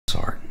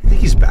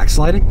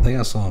backsliding? I think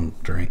I saw him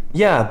drink.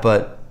 Yeah,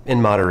 but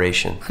in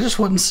moderation. I just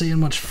wasn't seeing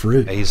much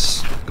fruit.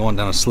 He's going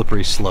down a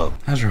slippery slope.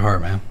 How's your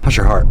heart, man? How's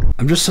your heart?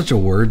 I'm just such a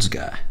words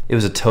guy. It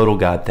was a total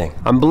God thing.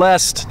 I'm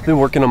blessed. Been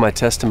working on my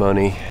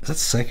testimony. Is that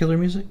secular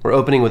music? We're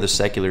opening with a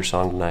secular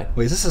song tonight.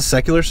 Wait, is this a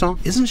secular song?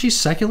 Isn't she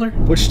secular?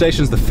 Which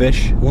station's The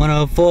Fish?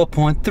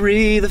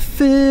 104.3 The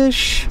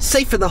Fish.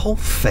 Safe for the whole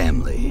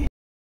family.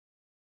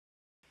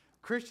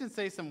 Christians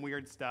say some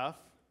weird stuff,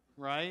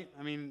 right?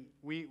 I mean,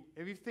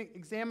 if you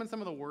examine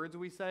some of the words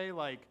we say,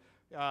 like,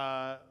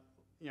 one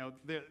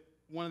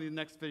of the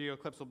next video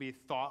clips will be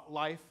thought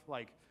life.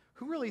 Like,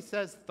 who really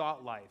says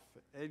thought life?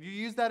 Have you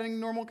used that in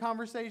normal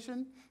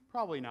conversation?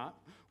 Probably not.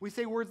 We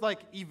say words like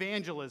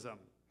evangelism.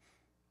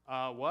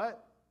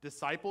 What?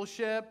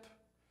 Discipleship.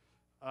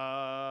 We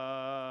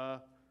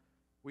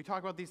talk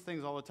about these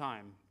things all the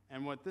time.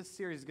 And what this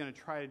series is going to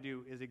try to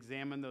do is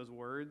examine those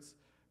words,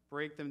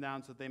 break them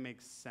down so that they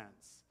make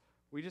sense.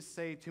 We just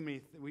say too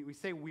many, we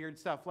say weird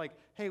stuff like,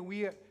 hey,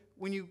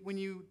 when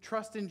you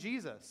trust in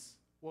Jesus,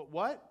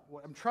 what?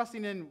 I'm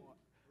trusting in,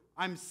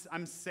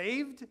 I'm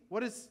saved?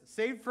 What is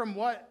saved from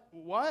what?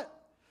 What?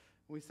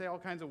 We say all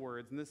kinds of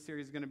words, and this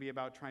series is going to be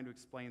about trying to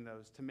explain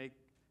those to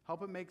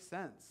help it make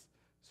sense,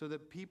 so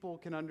that people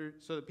can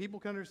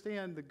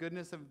understand the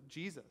goodness of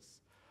Jesus.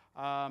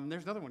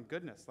 There's another one,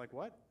 goodness. Like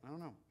what? I don't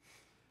know.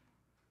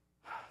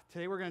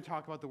 Today we're going to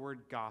talk about the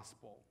word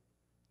gospel.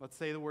 Let's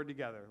say the word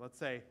together. Let's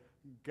say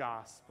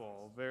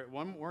gospel. We're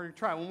going to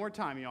try one more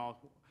time, y'all.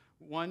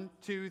 1,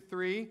 2,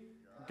 3.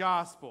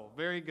 Gospel.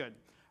 Very good.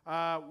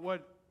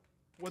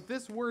 What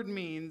this word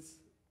means,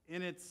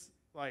 in its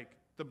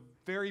the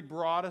very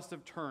broadest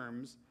of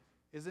terms,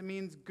 is it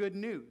means good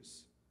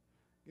news.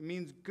 It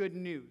means good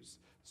news.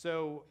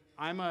 So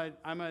I'm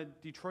a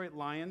Detroit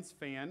Lions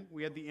fan.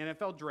 We had the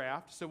NFL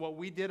draft. So what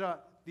we did,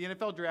 the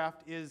NFL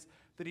draft is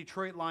the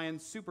Detroit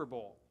Lions Super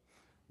Bowl.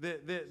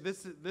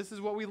 This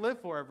is what we live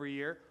for every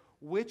year.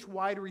 Which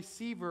wide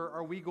receiver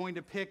are we going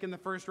to pick in the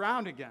first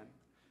round again?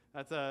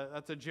 That's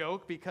a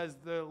joke, because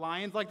the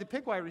Lions like to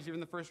pick wide receiver in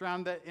the first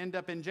round that end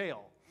up in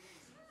jail.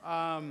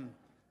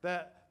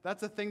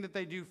 That's a thing that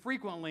they do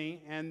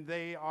frequently, and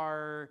they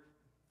are,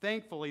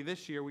 thankfully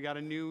this year, we got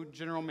a new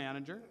general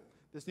manager.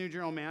 This new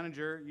general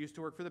manager used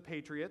to work for the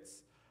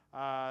Patriots,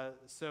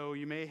 so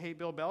you may hate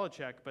Bill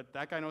Belichick, but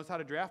that guy knows how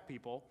to draft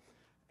people.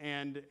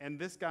 And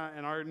this guy,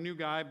 and our new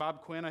guy,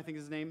 Bob Quinn, I think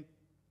is his name,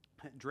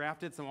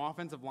 drafted some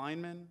offensive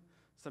linemen,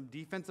 some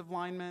defensive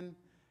linemen,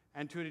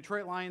 and to a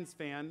Detroit Lions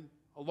fan,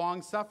 a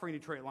long-suffering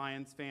Detroit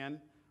Lions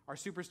fan, our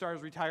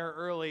superstars retire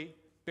early,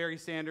 Barry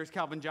Sanders,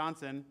 Calvin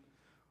Johnson.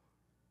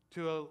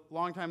 To a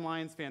longtime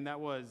Lions fan, that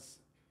was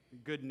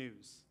good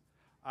news.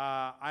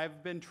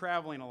 I've been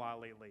traveling a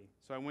lot lately,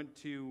 so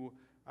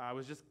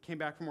I came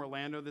back from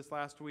Orlando this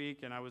last week,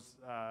 and I was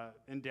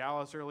in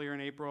Dallas earlier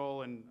in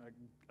April, and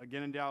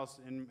again in Dallas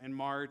in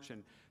March,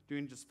 and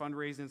doing just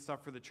fundraising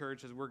stuff for the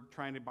church as we're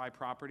trying to buy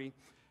property.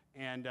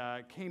 And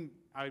I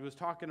was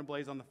talking to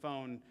Blaze on the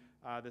phone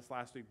this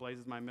last week. Blaze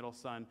is my middle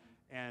son,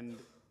 and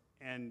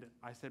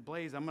I said,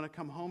 Blaze, I'm going to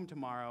come home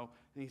tomorrow.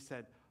 And he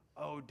said,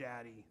 oh,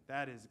 Daddy,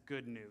 that is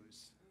good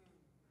news.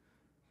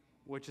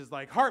 Which is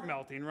like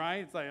heart-melting,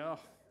 right? It's like, oh,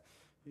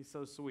 he's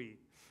so sweet.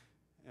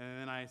 And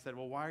then I said,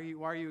 well, why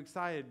are you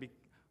excited?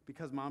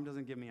 Because Mom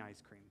doesn't give me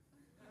ice cream.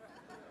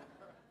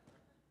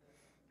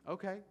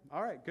 Okay,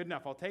 all right, good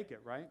enough. I'll take it,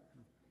 right?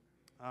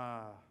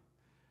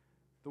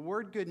 The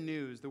word good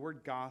news, the word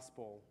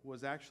gospel,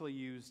 was actually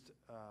used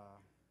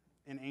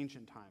in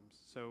ancient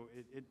times. So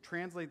it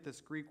translates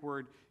this Greek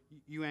word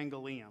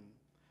euangelium.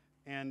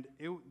 And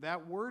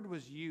that word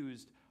was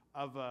used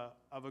of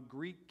a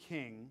Greek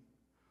king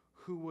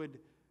who would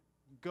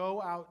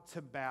go out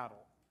to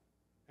battle.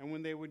 And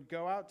when they would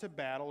go out to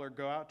battle or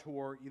go out to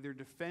war, either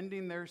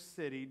defending their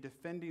city,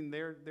 defending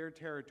their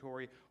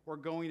territory, or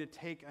going to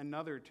take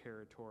another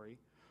territory,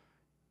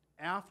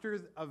 after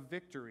a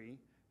victory,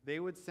 they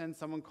would send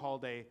someone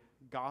called a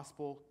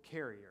gospel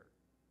carrier.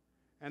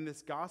 And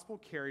this gospel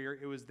carrier,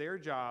 it was their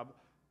job,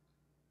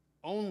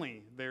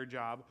 only their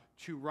job,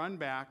 to run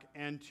back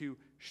and to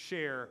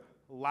share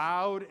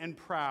loud and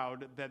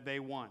proud that they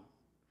won.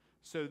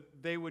 So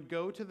they would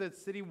go to the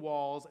city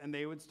walls and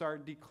they would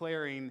start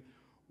declaring,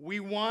 we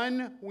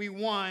won,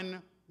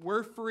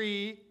 we're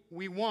free,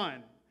 we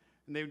won.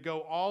 And they would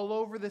go all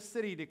over the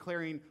city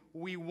declaring,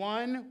 we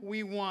won,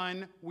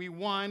 we're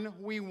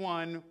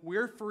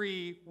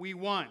free, we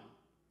won.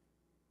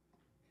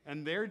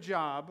 And their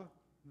job,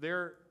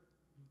 their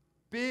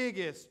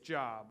biggest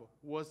job,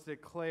 was to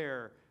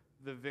declare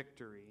the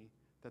victory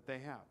that they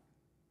have.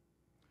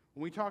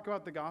 When we talk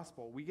about the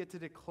gospel, we get to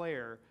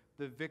declare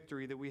the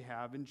victory that we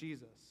have in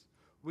Jesus.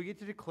 We get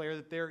to declare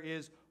that there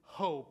is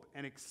hope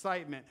and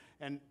excitement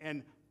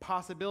and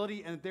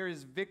possibility, and that there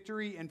is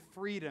victory and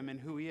freedom in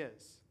who he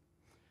is.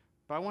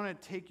 But I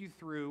want to take you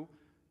through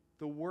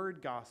the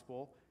word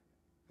gospel,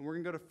 and we're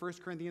going to go to 1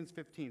 Corinthians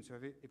 15. So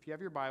if you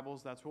have your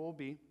Bibles, that's where we'll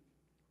be.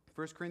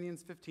 1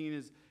 Corinthians 15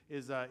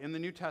 is in the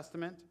New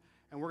Testament,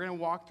 and we're going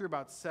to walk through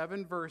about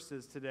 7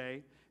 verses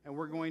today, and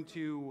we're going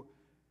to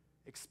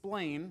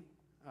explain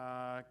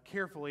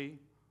carefully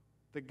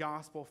the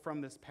gospel from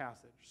this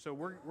passage. So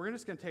we're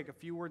just going to take a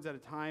few words at a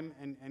time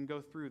and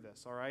go through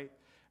this, all right?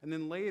 And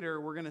then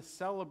later, we're going to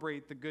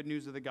celebrate the good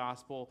news of the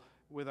gospel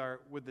with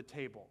the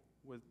table.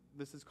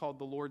 This is called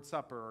the Lord's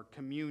Supper or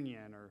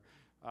communion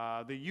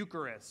or the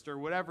Eucharist or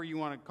whatever you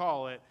want to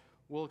call it.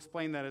 We'll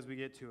explain that as we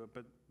get to it,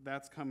 but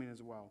that's coming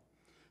as well.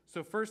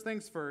 So first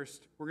things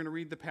first, we're going to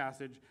read the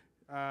passage.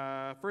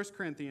 1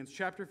 Corinthians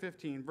chapter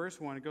 15,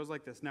 verse 1, it goes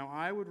like this. Now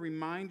I would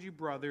remind you,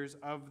 brothers,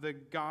 of the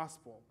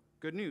gospel,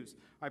 good news,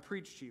 I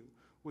preached to you,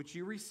 which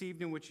you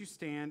received, in which you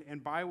stand,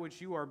 and by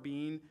which you are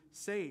being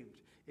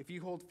saved, if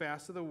you hold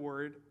fast to the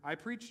word I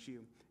preached to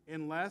you,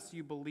 unless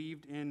you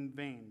believed in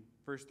vain.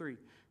 Verse 3,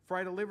 for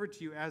I delivered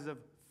to you as of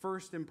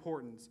first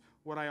importance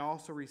what I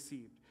also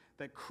received,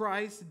 that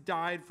Christ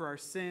died for our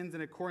sins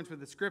in accordance with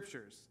the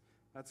Scriptures.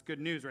 That's good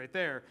news right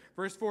there.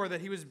 Verse 4,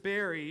 that he was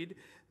buried,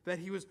 that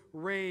he was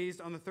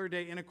raised on the third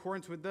day in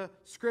accordance with the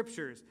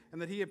Scriptures,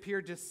 and that he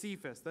appeared to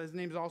Cephas, that his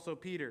name is also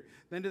Peter,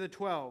 then to the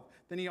 12.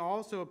 Then he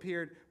also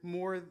appeared to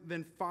more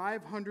than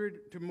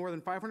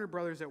 500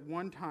 brothers at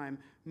one time,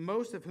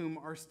 most of whom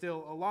are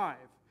still alive,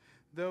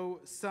 though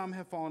some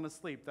have fallen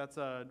asleep. That's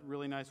a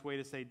really nice way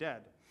to say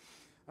dead.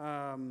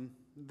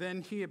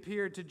 Then he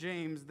appeared to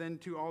James, then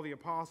to all the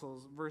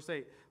apostles. Verse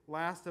 8,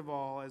 last of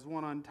all, as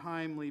one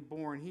untimely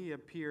born, he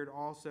appeared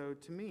also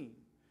to me.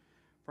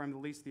 For I'm the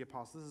least of the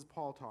apostles. This is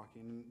Paul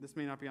talking. This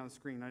may not be on the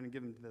screen. I didn't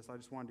give him this. I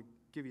just wanted to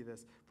give you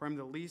this. For I'm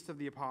the least of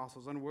the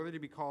apostles, unworthy to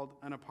be called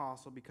an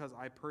apostle, because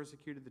I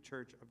persecuted the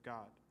church of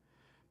God.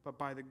 But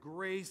by the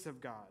grace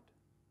of God,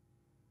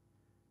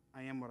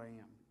 I am what I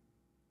am.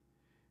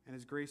 And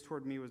his grace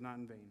toward me was not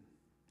in vain.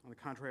 On the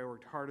contrary, I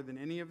worked harder than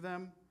any of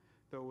them,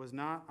 though it was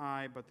not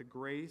I, but the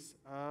grace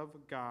of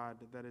God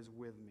that is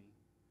with me.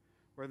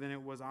 Whether then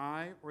it was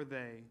I or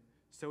they,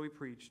 so we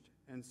preached,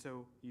 and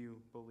so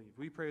you believed.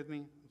 Will you pray with me?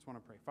 I just want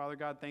to pray. Father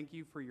God, thank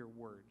you for your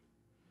word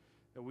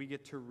that we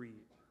get to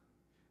read.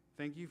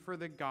 Thank you for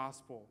the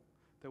gospel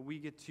that we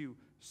get to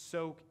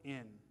soak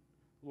in.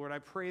 Lord, I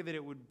pray that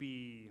it would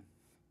be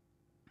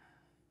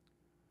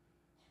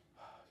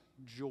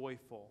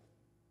joyful,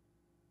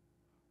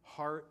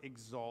 heart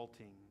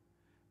exalting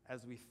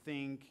as we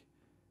think,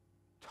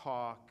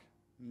 talk,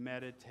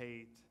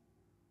 meditate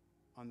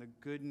on the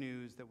good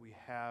news that we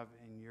have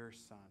in your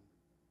Son.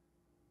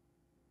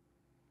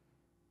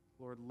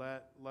 Lord,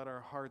 let our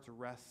hearts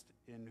rest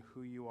in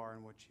who you are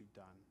and what you've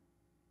done.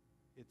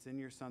 It's in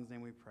your Son's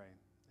name we pray.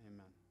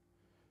 Amen.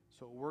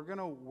 So what we're going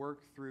to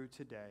work through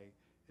today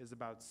is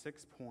about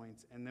 6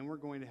 points, and then we're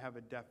going to have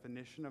a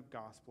definition of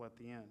gospel at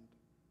the end.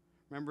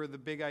 Remember, the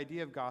big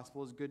idea of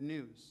gospel is good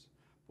news,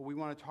 but we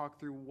want to talk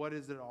through what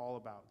is it all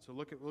about. So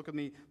look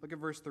at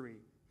verse 3.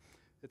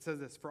 It says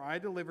this, for I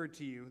delivered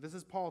to you, this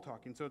is Paul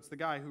talking, so it's the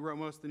guy who wrote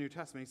most of the New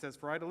Testament. He says,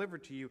 for I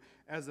delivered to you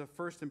as of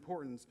first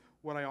importance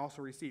what I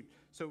also received.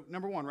 So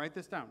number one, write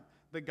this down.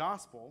 The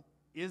gospel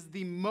is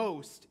the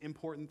most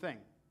important thing.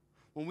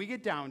 When we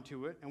get down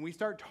to it and we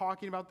start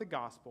talking about the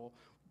gospel,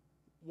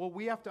 what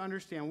we have to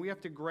understand, we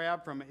have to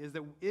grab from it is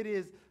that it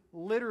is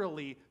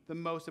literally the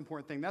most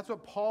important thing. That's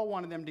what Paul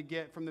wanted them to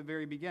get from the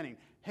very beginning.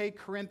 Hey,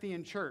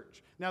 Corinthian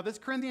church. Now, this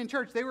Corinthian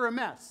church, they were a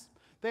mess.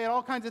 They had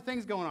all kinds of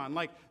things going on.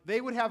 Like, they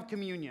would have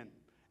communion.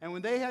 And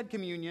when they had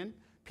communion,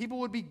 people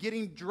would be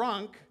getting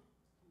drunk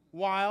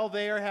while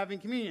they are having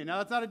communion. Now,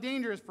 that's not a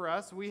dangerous for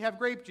us. We have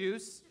grape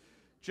juice,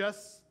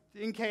 just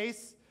in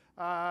case.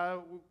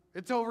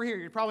 It's over here.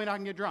 You're probably not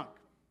going to get drunk.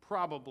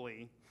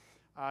 Probably.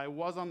 It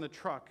was on the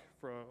truck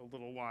for a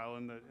little while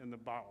in the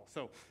bottle.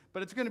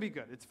 But it's going to be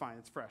good. It's fine.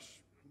 It's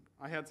fresh.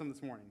 I had some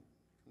this morning.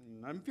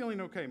 I'm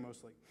feeling okay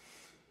mostly.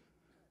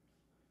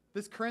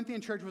 This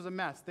Corinthian church was a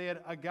mess. They had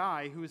a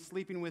guy who was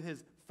sleeping with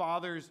his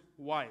father's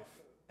wife.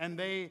 And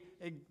they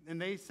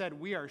said,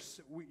 we're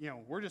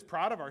just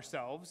proud of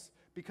ourselves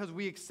because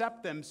we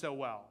accept them so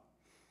well.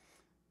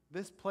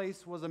 This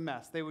place was a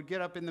mess. They would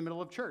get up in the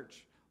middle of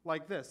church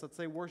like this. Let's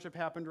say worship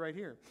happened right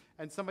here.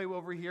 And somebody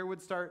over here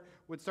would start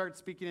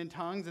speaking in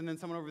tongues, and then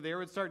someone over there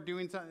would start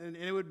doing something, and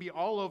it would be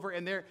all over.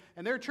 And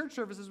their church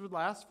services would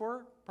last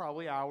for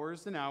probably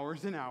hours and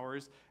hours and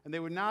hours, and they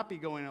would not be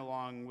going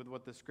along with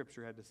what the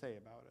scripture had to say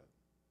about it.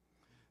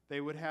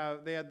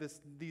 They had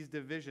these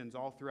divisions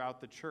all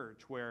throughout the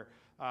church where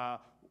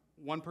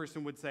one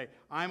person would say,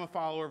 I'm a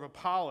follower of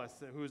Apollos,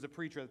 who was a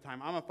preacher at the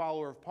time. I'm a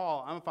follower of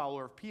Paul. I'm a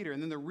follower of Peter.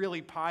 And then the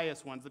really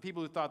pious ones, the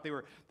people who thought they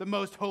were the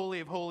most holy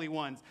of holy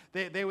ones,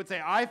 they would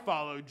say, I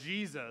follow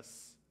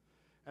Jesus.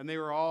 And they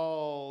were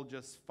all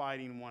just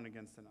fighting one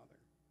against another.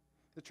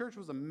 The church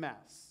was a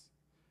mess.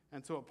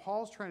 And so what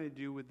Paul's trying to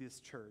do with this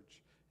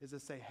church is to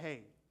say,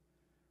 hey,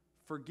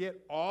 forget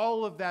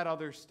all of that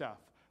other stuff.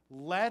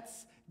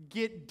 Let's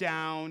get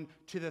down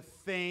to the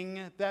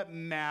thing that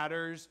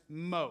matters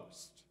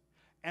most.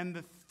 And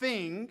the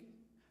thing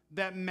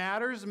that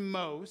matters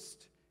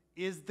most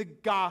is the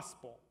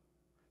gospel.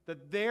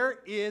 That there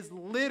is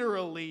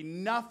literally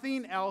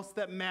nothing else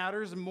that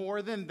matters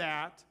more than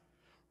that,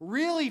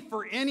 really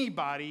for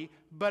anybody,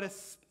 but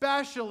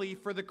especially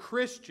for the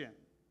Christian.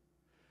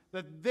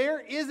 that there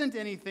isn't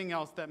anything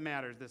else that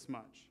matters this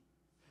much.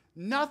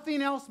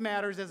 Nothing else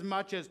matters as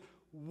much as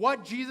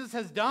what Jesus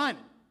has done.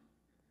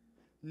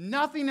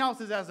 Nothing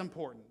else is as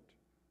important.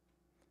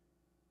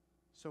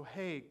 So,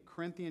 hey,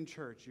 Corinthian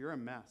church, you're a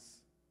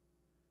mess.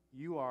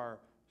 You are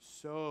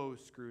so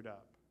screwed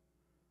up.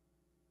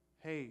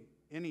 Hey,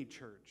 any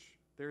church,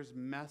 there's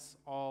mess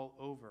all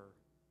over.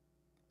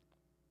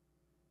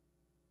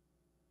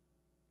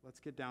 Let's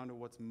get down to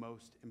what's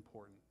most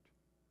important.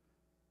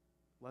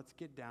 Let's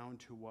get down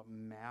to what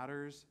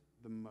matters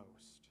the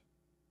most.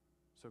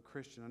 So,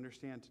 Christian,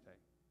 understand today.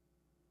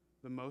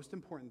 The most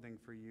important thing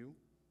for you,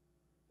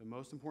 the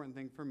most important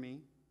thing for me,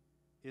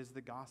 is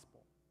the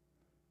gospel.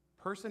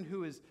 Person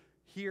who is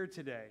here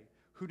today,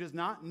 who does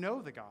not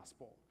know the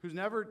gospel, who's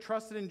never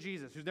trusted in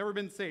Jesus, who's never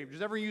been saved, who's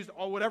never used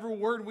whatever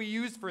word we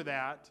use for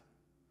that,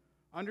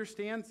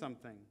 understand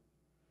something.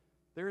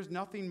 There is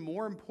nothing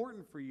more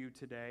important for you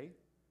today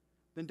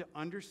than to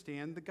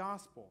understand the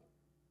gospel.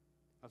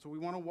 That's what we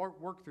want to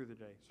work through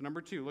today. So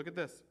number 2, look at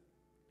this.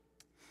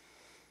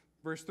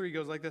 Verse 3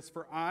 goes like this: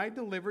 For I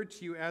delivered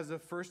to you as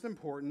of first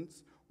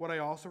importance what I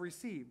also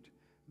received,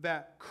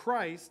 that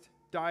Christ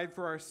died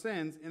for our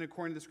sins in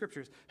according to the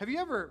Scriptures. Have you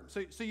ever,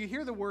 so you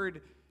hear the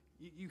word,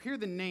 you hear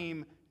the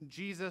name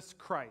Jesus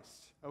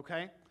Christ,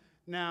 okay?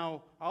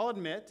 Now, I'll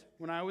admit,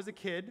 when I was a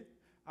kid,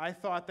 I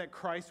thought that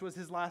Christ was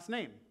his last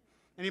name.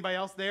 Anybody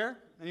else there?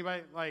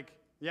 Anybody like,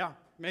 yeah,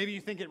 maybe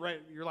you think it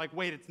right, you're like,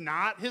 wait, it's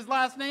not his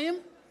last name?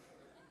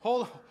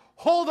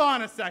 Hold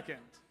on a second.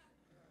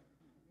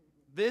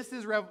 This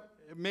is,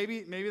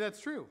 maybe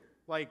that's true.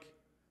 Like,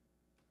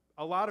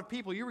 a lot of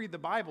people, you read the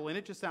Bible and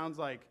it just sounds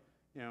like,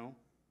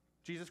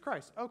 Jesus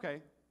Christ. Okay.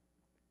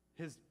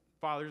 His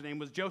father's name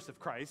was Joseph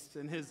Christ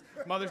and his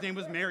mother's name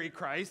was Mary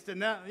Christ,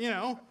 and that,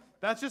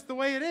 that's just the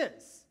way it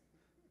is.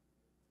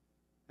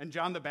 And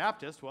John the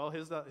Baptist, well,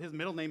 his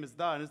middle name is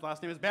and his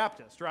last name is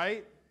Baptist,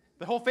 right?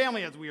 The whole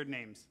family has weird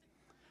names.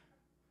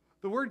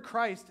 The word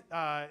Christ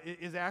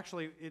is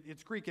actually,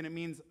 it's Greek, and it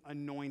means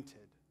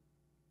anointed.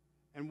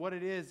 And what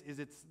it is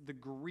it's the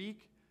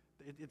Greek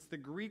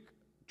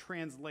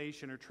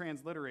translation or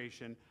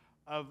transliteration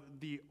of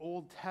the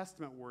Old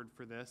Testament word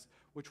for this,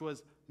 which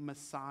was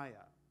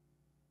Messiah.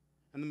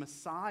 And the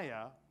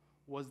Messiah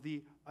was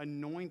the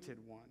anointed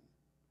one.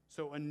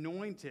 So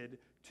anointed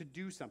to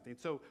do something.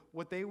 So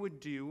what they would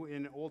do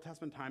in Old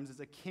Testament times is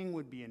a king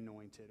would be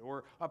anointed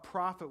or a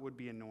prophet would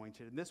be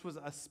anointed. And this was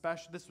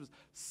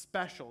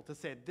special to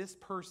say this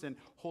person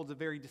holds a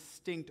very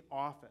distinct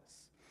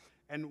office.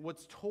 And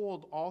what's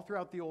told all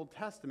throughout the Old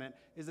Testament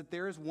is that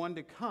there is one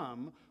to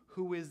come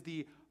who is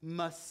the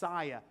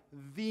Messiah,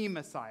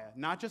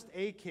 not just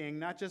a king,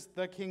 not just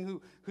the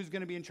king who's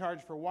going to be in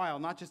charge for a while,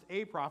 not just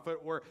a prophet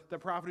or the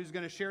prophet who's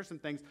going to share some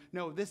things.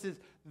 No, this is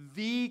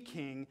the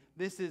king,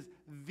 this is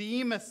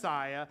the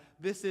Messiah,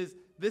 this is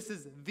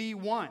the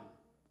one.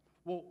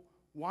 Well,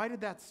 why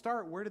did that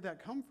start? Where did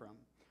that come from?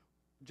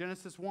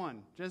 Genesis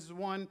 1. Genesis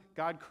 1,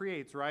 God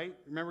creates, right?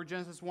 Remember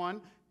Genesis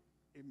 1?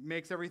 It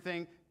makes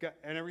everything,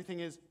 and everything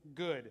is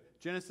good.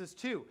 Genesis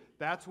 2,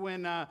 that's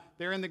when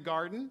they're in the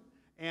garden,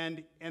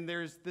 and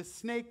there's this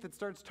snake that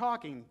starts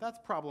talking. That's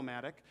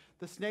problematic.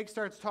 The snake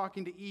starts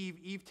talking to Eve.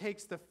 Eve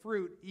takes the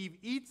fruit. Eve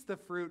eats the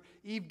fruit.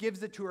 Eve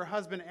gives it to her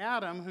husband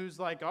Adam, who's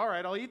like, all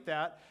right, I'll eat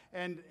that.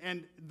 And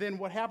then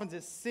what happens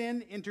is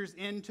sin enters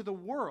into the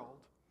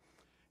world.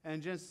 And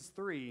in Genesis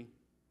 3,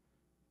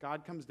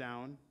 God comes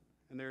down,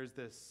 and there's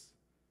this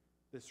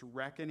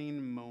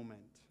reckoning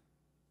moment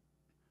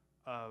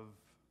of,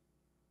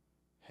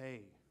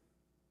 hey,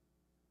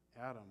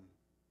 Adam,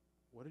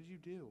 what did you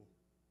do?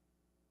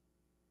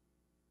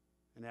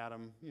 And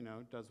Adam,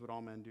 does what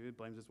all men do,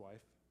 blames his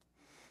wife.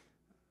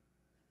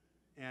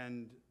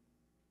 And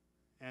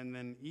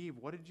then Eve,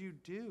 what did you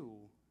do?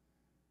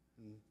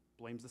 And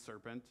blames the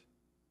serpent.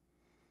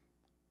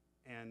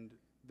 And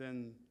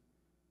then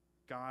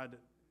God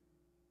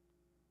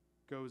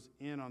goes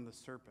in on the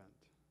serpent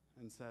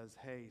and says,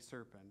 hey,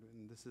 serpent,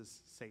 and this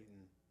is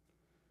Satan,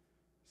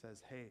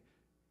 says, hey,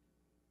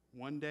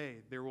 one day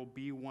there will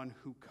be one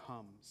who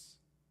comes.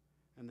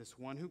 And this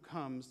one who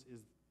comes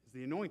is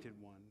the anointed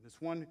one.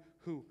 This one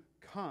who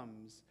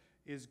comes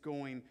is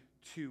going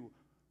to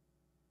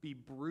be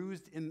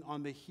bruised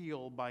on the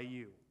heel by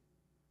you.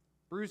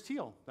 Bruised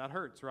heel, that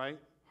hurts, right?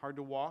 Hard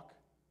to walk.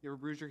 You ever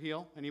bruise your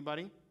heel?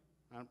 Anybody?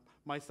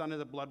 My son has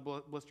a blood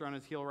blister on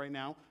his heel right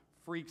now.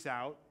 Freaks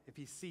out if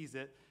he sees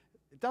it.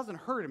 It doesn't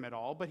hurt him at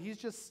all, but he's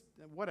just,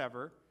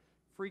 whatever,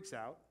 freaks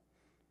out.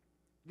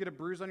 You get a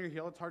bruise on your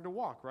heel, it's hard to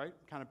walk, right?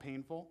 Kind of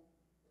painful.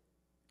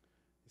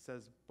 He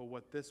says, but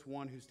what this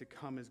one who's to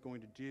come is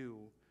going to do,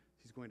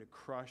 he's going to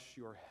crush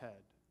your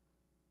head,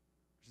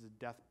 which is a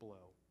death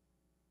blow.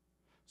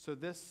 So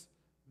this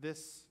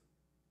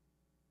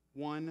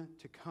one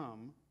to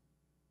come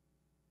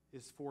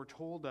is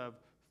foretold of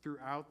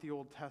throughout the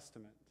Old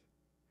Testament.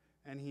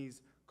 And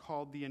he's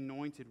called the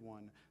Anointed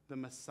One, the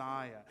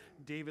Messiah.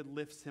 David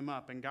lifts him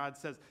up, and God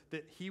says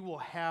that he will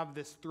have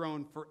this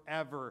throne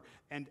forever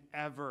and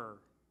ever.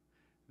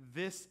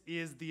 This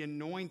is the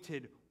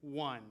Anointed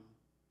One.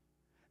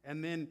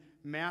 And then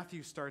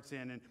Matthew starts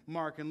in, and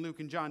Mark and Luke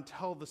and John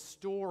tell the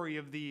story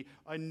of the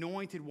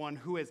anointed one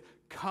who has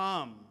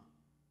come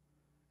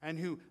and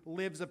who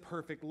lives a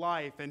perfect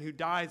life and who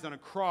dies on a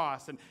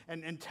cross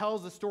and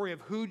tells the story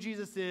of who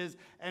Jesus is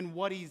and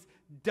what he's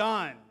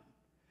done.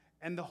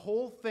 And the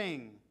whole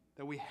thing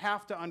that we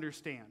have to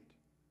understand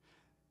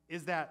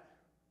is that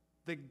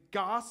the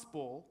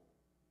gospel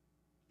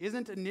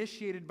isn't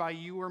initiated by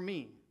you or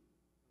me.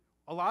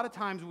 A lot of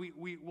times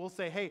we'll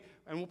say, hey,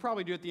 and we'll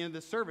probably do it at the end of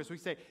this service, we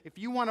say, if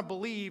you want to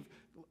believe,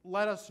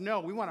 let us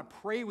know. We want to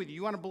pray with you.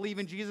 You want to believe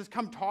in Jesus?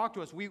 Come talk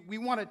to us. We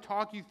want to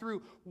talk you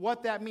through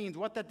what that means,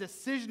 what that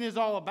decision is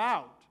all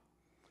about.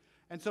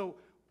 And so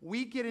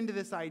we get into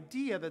this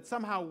idea that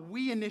somehow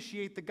we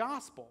initiate the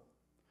gospel,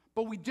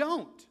 but we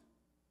don't,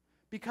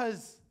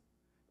 because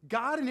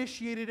God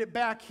initiated it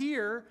back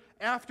here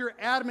after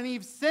Adam and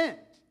Eve sinned.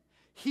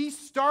 He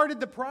started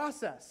the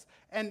process,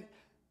 and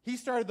he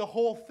started the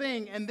whole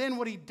thing, and then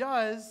what he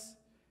does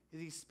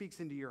is he speaks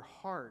into your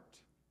heart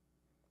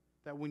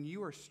that when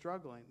you are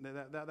struggling,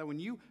 that when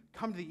you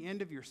come to the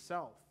end of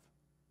yourself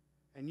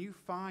and you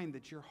find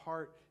that your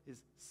heart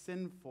is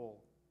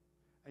sinful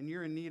and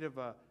you're in need of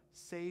a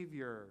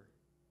Savior,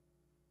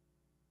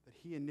 that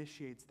he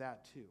initiates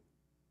that too.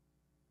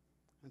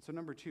 And so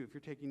number 2, if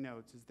you're taking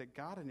notes, is that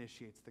God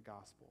initiates the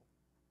gospel.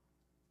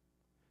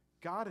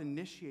 God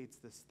initiates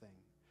this thing.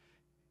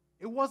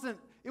 It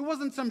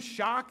wasn't some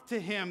shock to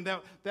him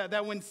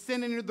that when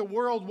sin entered the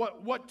world,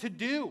 what to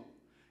do.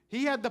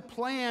 He had the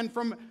plan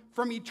from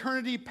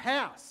eternity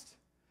past,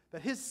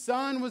 that his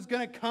son was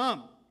going to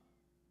come,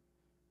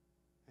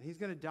 and he's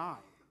going to die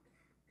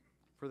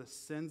for the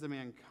sins of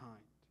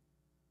mankind.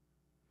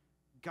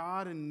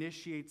 God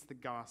initiates the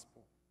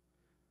gospel,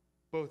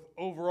 both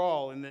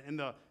overall in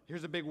the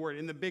here's a big word,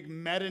 in the big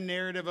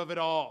meta-narrative of it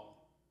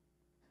all,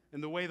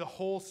 in the way the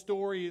whole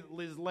story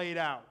is laid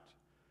out.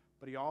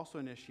 But he also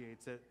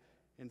initiates it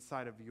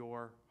inside of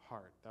your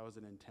heart. That was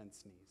an intense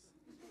sneeze.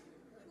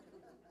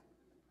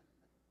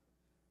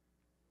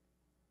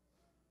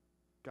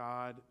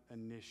 God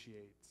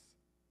initiates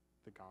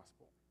the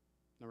gospel.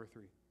 Number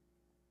 3.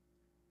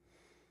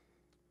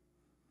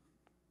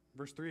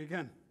 Verse 3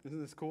 again.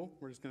 Isn't this cool?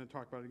 We're just going to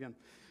talk about it again.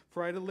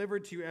 For I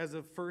delivered to you as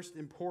of first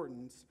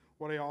importance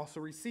what I also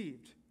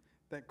received,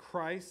 that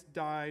Christ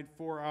died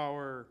for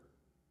our,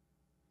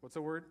 what's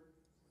the word?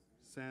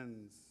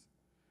 Sins,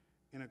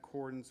 in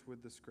accordance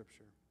with the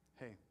Scripture.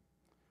 Hey,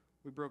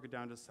 we broke it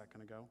down just a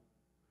second ago.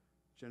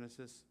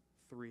 Genesis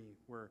 3,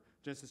 where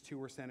Genesis 2,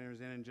 where sin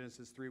enters in, and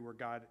Genesis 3, where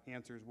God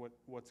answers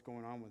what's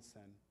going on with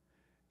sin.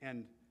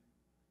 And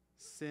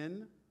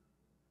sin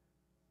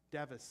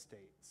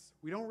devastates.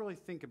 We don't really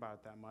think about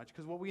it that much,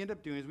 because what we end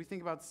up doing is we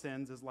think about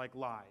sins as like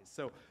lies.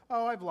 So,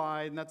 oh, I've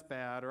lied, and that's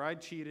bad, or I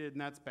cheated,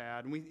 and that's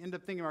bad. And we end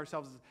up thinking of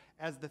ourselves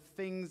as the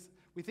things,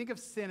 we think of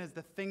sin as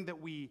the thing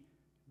that we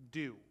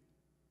do.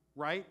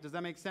 Right? Does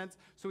that make sense?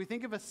 So we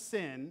think of a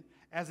sin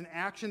as an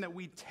action that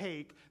we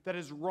take that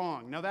is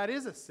wrong. Now that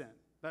is a sin.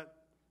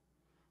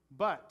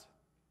 But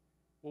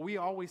what we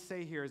always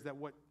say here is that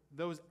what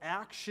those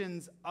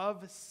actions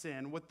of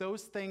sin, what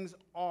those things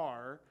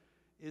are,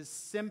 is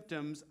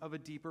symptoms of a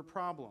deeper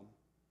problem.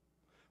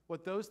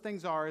 What those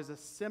things are is a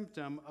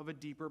symptom of a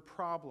deeper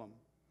problem.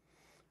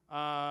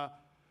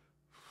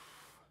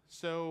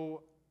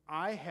 So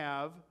I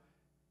have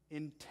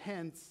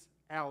intense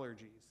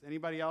allergies.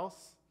 Anybody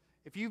else?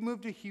 If you've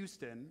moved to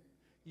Houston,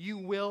 you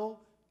will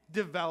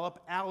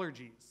develop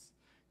allergies.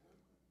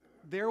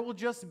 There will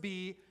just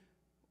be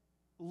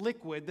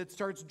liquid that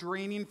starts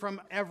draining from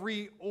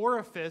every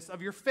orifice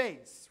of your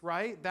face,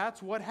 right?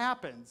 That's what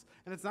happens.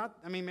 And it's not,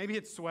 maybe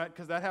it's sweat,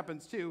 because that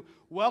happens too.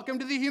 Welcome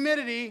to the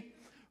humidity.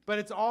 But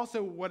it's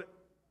also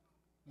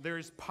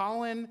there's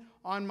pollen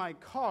on my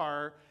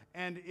car,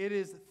 and it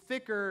is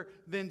thicker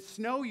than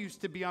snow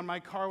used to be on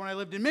my car when I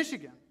lived in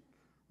Michigan,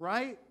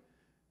 right?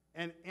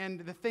 And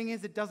the thing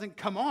is, it doesn't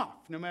come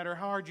off no matter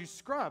how hard you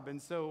scrub,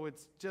 and so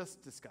it's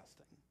just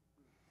disgusting.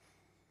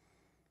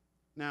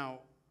 Now,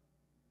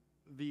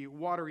 the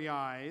watery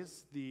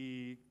eyes,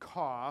 the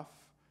cough,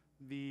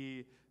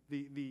 the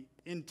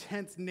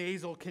intense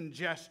nasal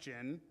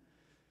congestion,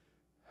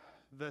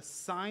 the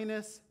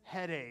sinus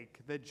headache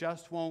that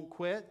just won't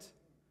quit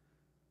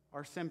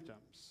are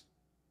symptoms.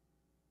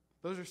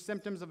 Those are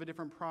symptoms of a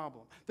different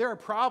problem. There are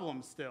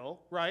problems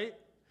still, right?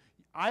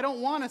 I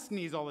don't want to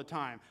sneeze all the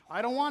time.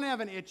 I don't want to have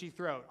an itchy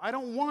throat. I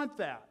don't want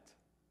that.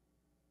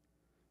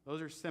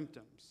 Those are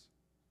symptoms.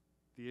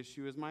 The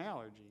issue is my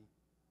allergy.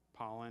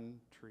 Pollen,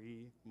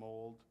 tree,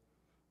 mold,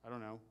 I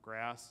don't know,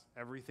 grass,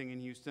 everything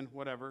in Houston,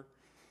 whatever.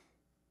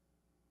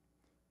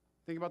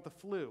 Think about the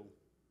flu.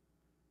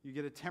 You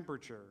get a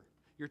temperature.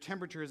 Your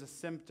temperature is a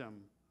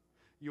symptom.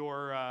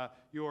 Your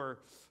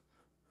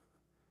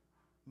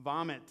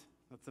vomit,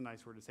 that's a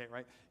nice word to say it,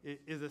 right?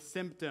 It is a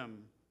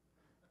symptom.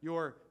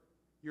 Your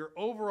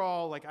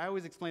overall, like I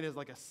always explain it as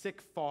like a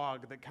sick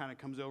fog that kind of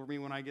comes over me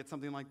when I get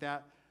something like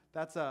that.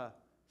 That's a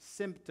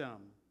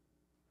symptom.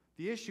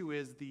 The issue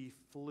is the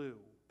flu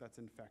that's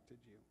infected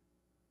you.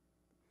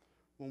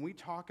 When we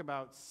talk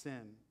about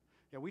sin,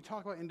 Yeah, we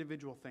talk about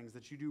individual things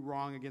that you do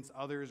wrong against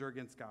others or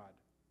against God.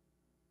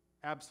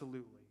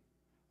 Absolutely.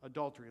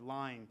 Adultery,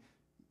 lying,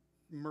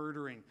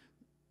 murdering,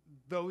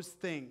 those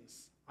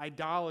things,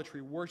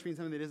 idolatry, worshiping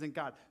something that isn't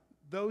God,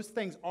 those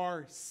things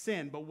are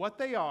sin. But what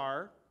they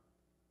are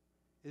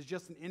is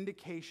just an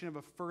indication of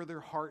a further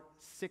heart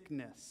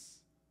sickness.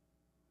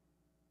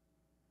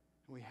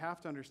 And we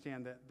have to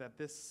understand that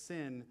this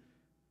sin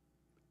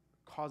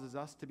causes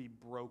us to be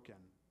broken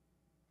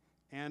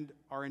and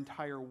our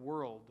entire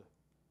world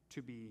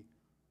to be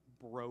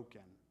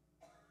broken.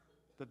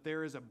 That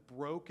there is a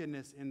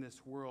brokenness in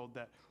this world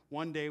that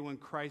one day when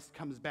Christ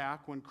comes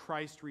back, when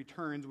Christ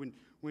returns,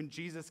 when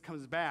Jesus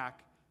comes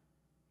back,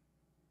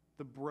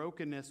 the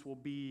brokenness will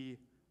be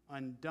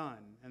undone.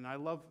 And I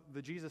love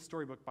the Jesus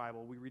Storybook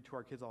Bible we read to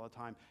our kids all the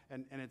time,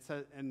 and it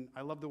says, and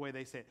I love the way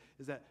they say it,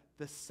 is that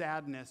the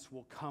sadness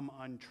will come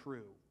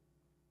untrue.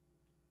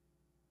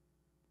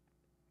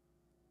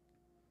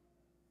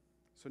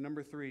 So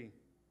number 3,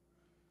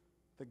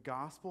 the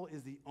gospel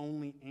is the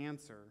only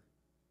answer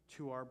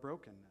to our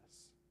brokenness.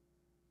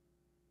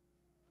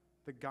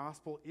 The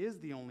gospel is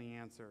the only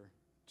answer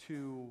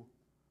to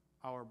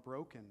our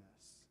brokenness.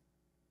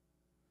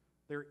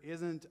 There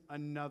isn't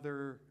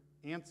another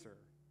answer.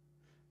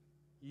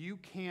 You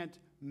can't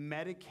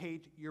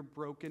medicate your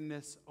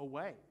brokenness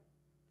away.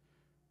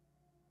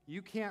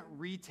 You can't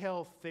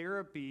retail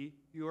therapy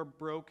your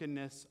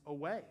brokenness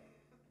away.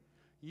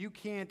 You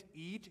can't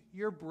eat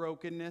your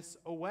brokenness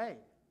away.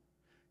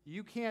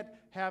 You can't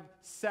have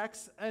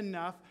sex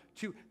enough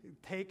to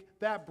take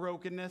that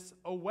brokenness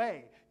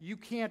away. You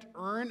can't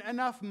earn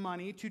enough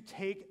money to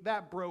take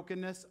that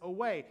brokenness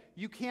away.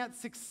 You can't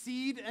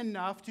succeed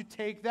enough to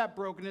take that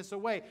brokenness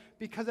away.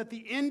 Because at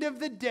the end of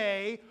the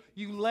day,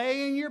 you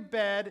lay in your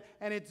bed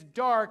and it's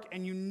dark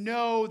and you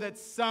know that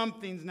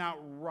something's not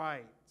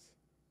right.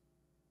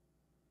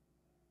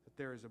 That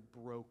there is a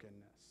brokenness.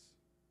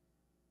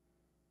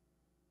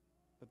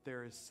 That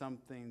there is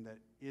something that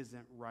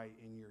isn't right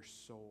in your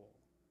soul.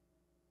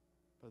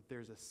 But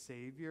there's a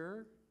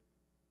Savior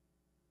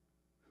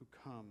who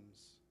comes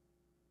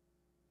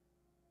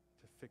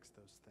to fix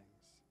those things.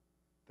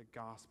 The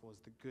gospel is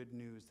the good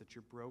news that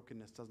your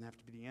brokenness doesn't have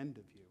to be the end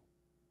of you.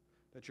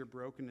 That your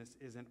brokenness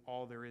isn't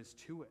all there is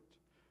to it.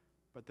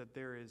 But that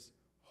there is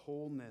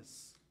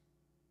wholeness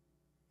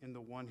in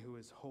the one who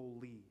is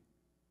holy.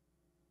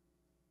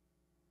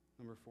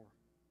 Number 4.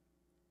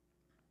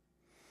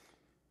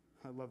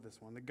 I love this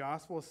one. The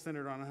gospel is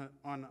centered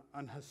on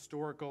an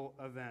historical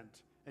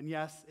event. And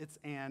yes, it's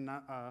and,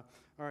 not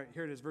All right,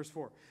 here it is, verse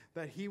 4.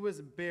 That he was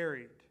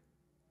buried,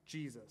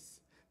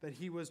 Jesus. That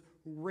he was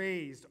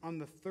raised on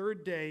the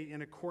 3rd day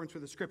in accordance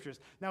with the scriptures.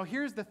 Now,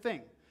 here's the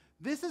thing.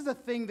 This is a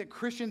thing that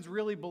Christians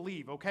really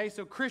believe, okay?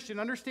 So, Christian,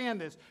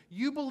 understand this.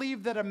 You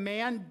believe that a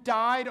man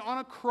died on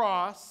a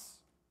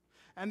cross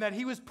and that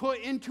he was put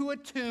into a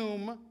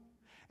tomb,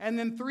 and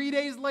then 3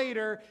 days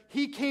later,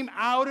 he came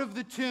out of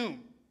the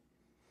tomb,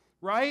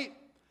 right?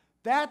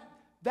 That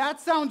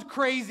sounds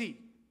crazy,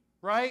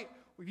 right?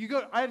 You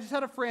go. I just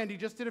had a friend. He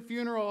just did a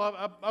funeral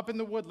up in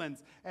the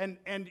Woodlands, and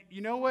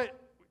you know what?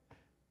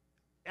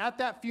 At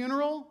that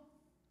funeral,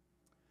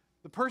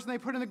 the person they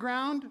put in the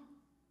ground,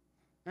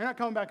 they're not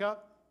coming back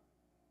up.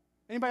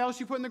 Anybody else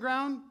you put in the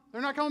ground,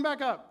 they're not coming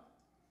back up.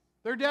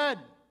 They're dead.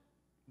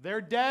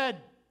 They're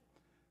dead.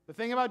 The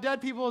thing about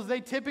dead people is they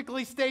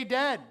typically stay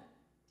dead.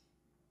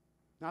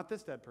 Not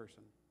this dead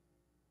person.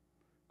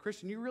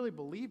 Christian, you really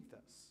believe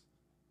this,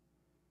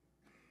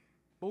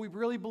 but we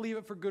really believe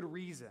it for good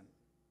reason.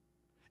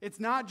 It's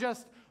not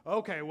just,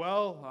 okay,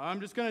 well,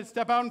 I'm just going to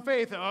step out in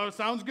faith. Oh, it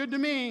sounds good to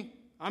me.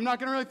 I'm not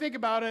going to really think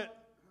about it.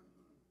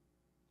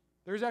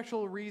 There's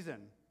actual reason,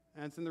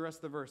 and it's in the rest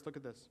of the verse. Look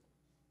at this.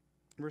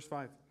 Verse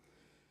 5.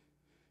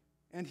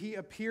 And he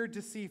appeared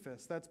to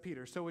Cephas. That's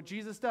Peter. So what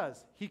Jesus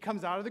does, he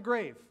comes out of the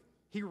grave.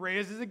 He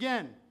raises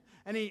again,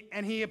 and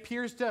he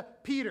appears to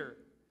Peter.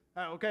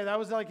 Okay, that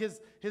was like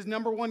his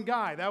number one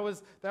guy. That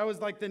was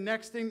like the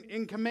next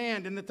in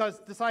command in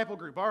the disciple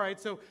group. All right,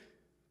 so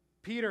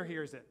Peter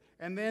hears it.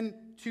 And then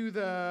to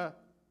the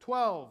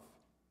 12.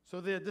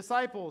 So the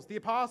disciples, the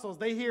apostles,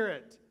 they hear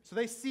it. So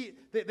they see,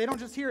 they don't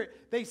just hear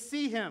it, they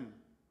see him.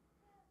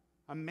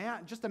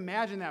 Just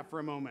imagine that for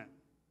a moment.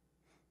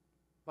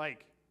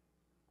 Like,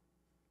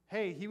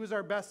 hey, he was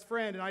our best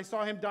friend, and I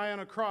saw him die on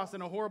a cross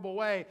in a horrible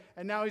way,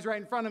 and now he's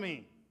right in front of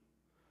me.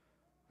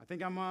 I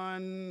think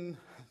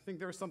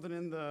there was something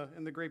in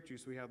the grape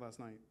juice we had last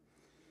night.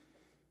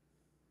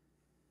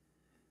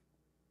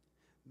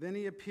 Then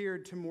he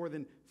appeared to more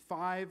than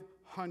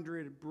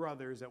 500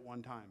 brothers at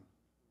one time.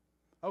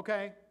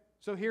 Okay,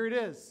 so here it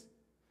is.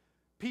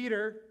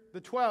 Peter, the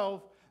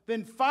 12,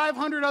 then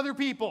 500 other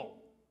people.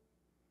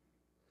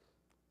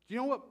 Do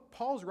you know what?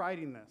 Paul's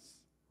writing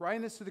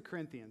this to the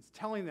Corinthians,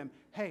 telling them,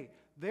 hey,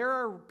 there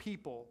are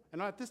people,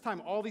 and at this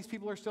time all these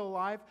people are still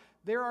alive,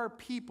 there are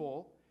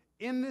people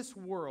in this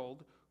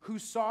world who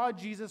saw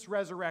Jesus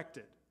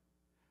resurrected.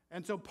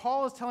 And so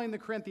Paul is telling the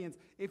Corinthians,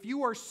 if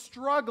you are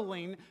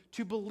struggling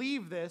to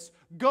believe this,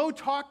 go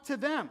talk to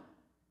them.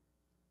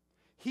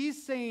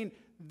 He's saying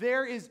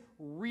there is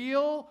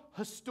real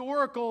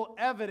historical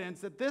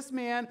evidence that this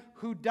man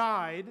who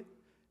died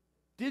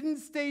didn't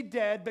stay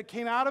dead, but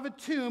came out of a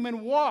tomb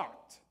and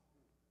walked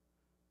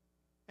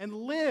and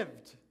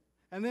lived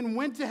and then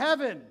went to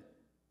heaven.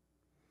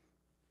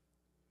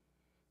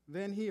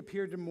 Then he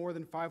appeared to more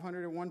than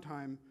 500 at one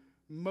time,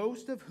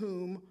 most of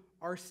whom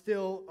are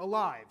still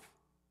alive,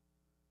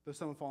 though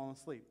some have fallen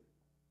asleep.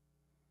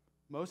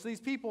 Most of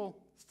these people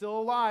still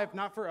alive,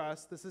 not for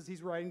us.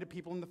 He's writing to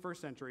people in the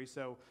first century,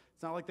 so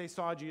it's not like they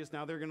saw Jesus.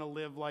 Now they're going to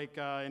live like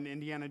in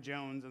Indiana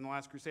Jones in The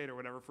Last Crusade or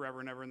whatever forever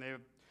and ever, and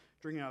they're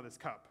drinking out of this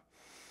cup.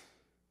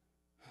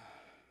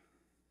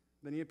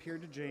 Then he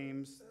appeared to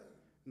James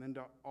and then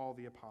to all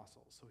the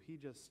apostles. So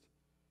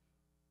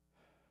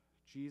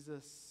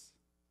Jesus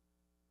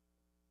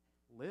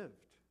lived,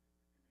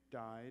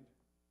 died,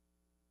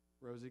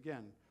 rose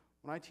again.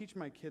 When I teach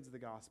my kids the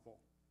gospel,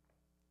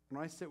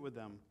 when I sit with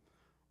them,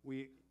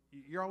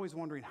 you're always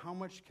wondering, how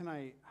much can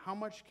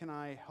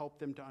I help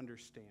them to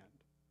understand?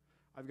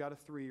 I've got a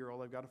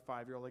 3-year-old, I've got a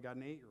 5-year-old, I've got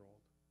an 8-year-old.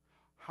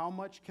 How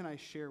much can I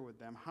share with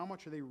them? How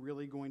much are they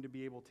really going to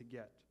be able to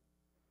get?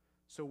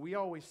 So we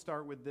always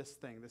start with this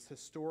thing, this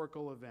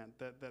historical event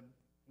that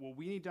what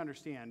we need to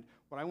understand,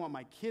 what I want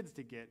my kids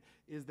to get,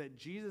 is that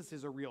Jesus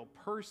is a real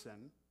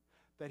person,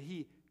 that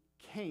he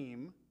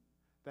came,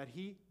 that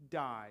he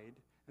died,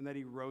 and that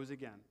he rose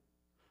again.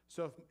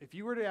 So if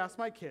you were to ask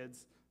my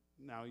kids,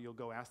 now you'll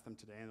go ask them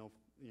today, and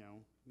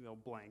they'll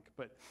blank.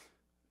 But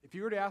if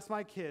you were to ask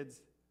my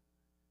kids,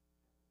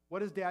 what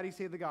does Daddy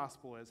say the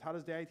gospel is? How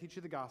does Daddy teach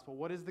you the gospel?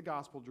 What is the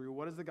gospel, Drew?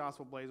 What is the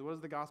gospel, Blaze? What is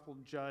the gospel,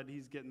 Judd?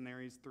 He's getting there.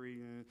 He's 3.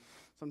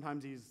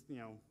 Sometimes he's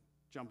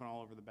jumping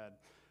all over the bed.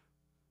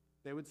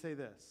 They would say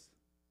this: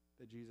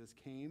 that Jesus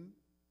came,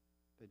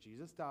 that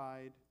Jesus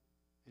died,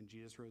 and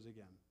Jesus rose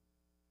again.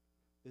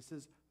 This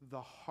is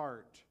the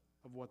heart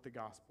of what the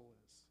gospel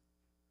is.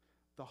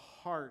 The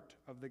heart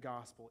of the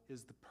gospel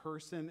is the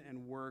person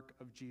and work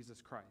of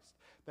Jesus Christ.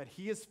 That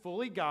he is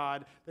fully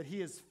God, that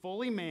he is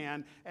fully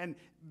man, and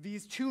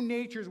these two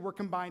natures were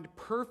combined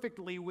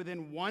perfectly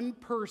within one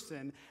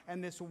person,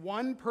 and this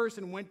one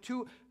person went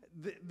to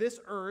this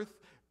earth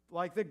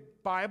like the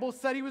Bible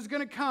said he was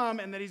going to come,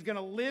 and that he's going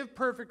to live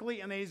perfectly,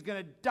 and that he's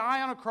going to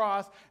die on a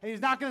cross, and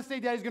he's not going to stay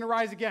dead, he's going to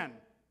rise again.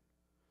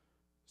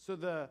 So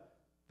the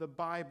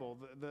Bible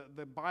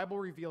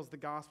reveals the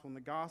gospel, and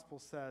the gospel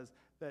says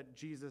that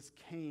Jesus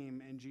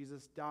came and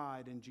Jesus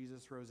died and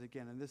Jesus rose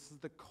again. And this is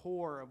the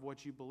core of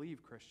what you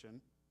believe, Christian.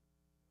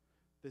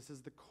 This is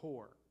the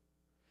core.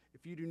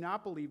 If you do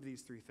not believe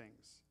these 3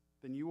 things,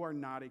 then you are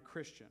not a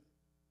Christian.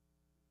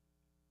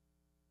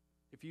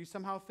 If you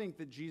somehow think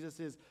that Jesus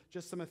is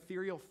just some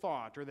ethereal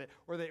thought, or that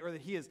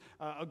he is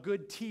a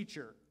good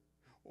teacher,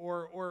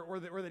 or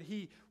that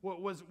he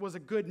was a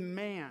good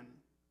man,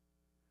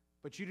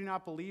 but you do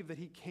not believe that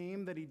he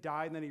came, that he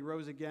died, and that he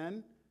rose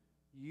again,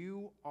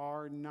 you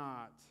are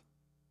not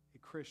a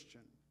Christian.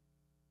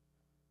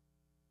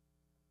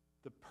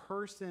 The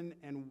person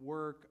and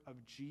work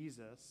of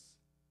Jesus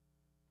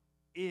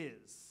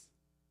is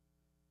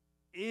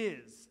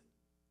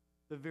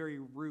the very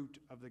root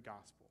of the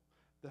gospel,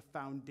 the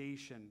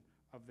foundation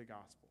of the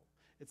gospel.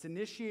 It's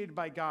initiated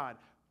by God,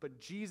 but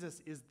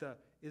Jesus is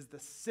the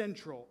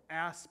central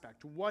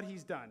aspect, what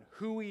he's done,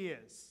 who he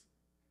is.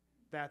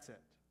 That's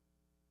it.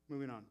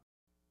 Moving on.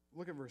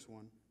 Look at verse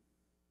 1.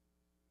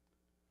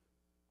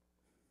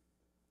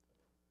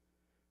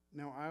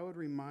 Now I would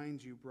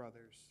remind you,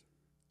 brothers,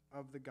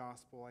 of the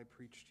gospel I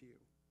preached to you,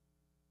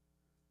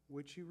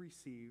 which you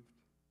received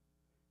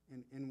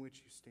and in which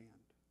you stand.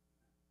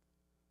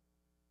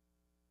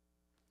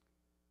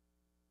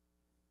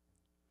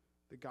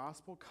 The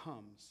gospel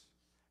comes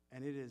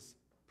and it is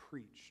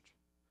preached.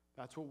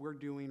 That's what we're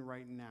doing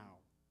right now.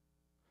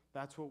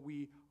 That's what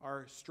we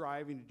are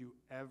striving to do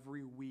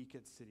every week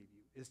at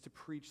CityView, is to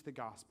preach the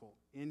gospel.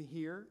 In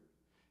here,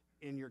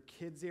 in your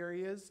kids'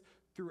 areas,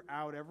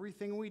 throughout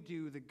everything we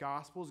do, the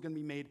gospel is going to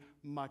be made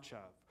much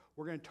of.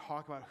 We're going to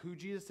talk about who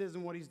Jesus is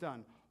and what he's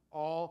done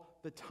all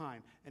the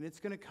time. And it's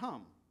going to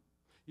come.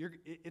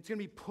 It's going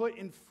to be put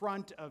in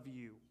front of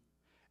you.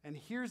 And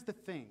here's the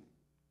thing.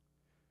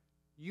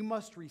 You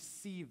must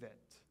receive it.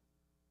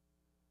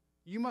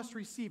 You must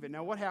receive it.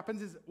 Now, what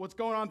happens is, what's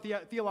going on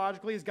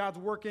theologically is God's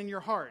working in your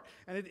heart.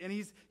 And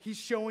he's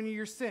showing you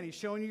your sin. He's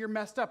showing you you're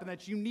messed up and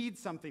that you need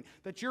something,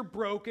 that you're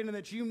broken and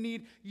that you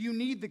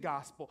need the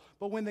gospel.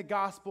 But when the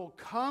gospel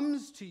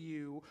comes to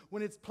you,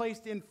 when it's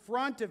placed in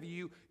front of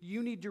you,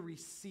 you need to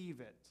receive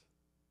it.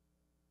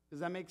 Does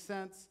that make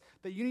sense?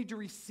 That you need to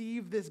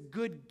receive this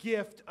good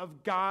gift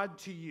of God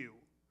to you.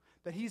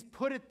 That he's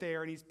put it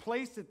there and he's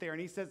placed it there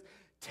and he says,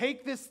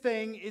 take this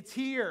thing, it's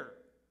here.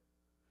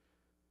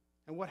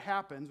 And what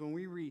happens when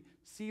we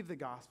receive the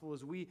gospel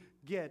is we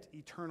get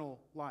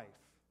eternal life.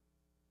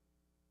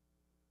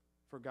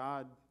 For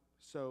God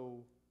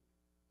so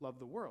loved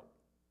the world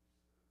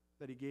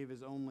that he gave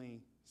his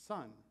only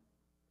Son,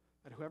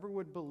 that whoever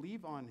would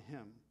believe on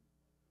him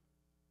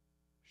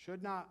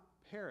should not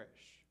perish.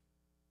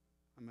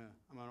 I'm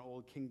an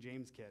old King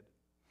James kid.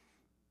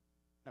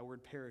 That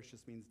word perish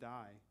just means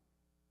die.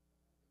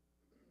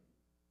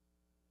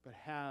 but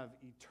have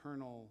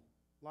eternal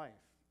life.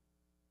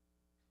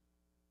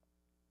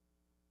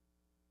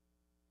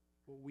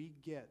 What we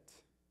get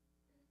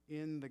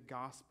in the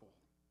gospel,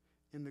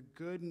 in the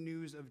good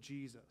news of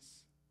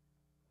Jesus,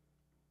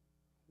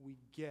 we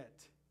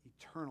get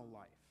eternal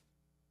life.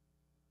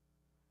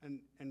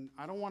 And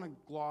I don't want to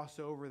gloss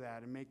over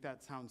that and make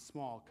that sound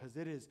small, because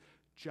it is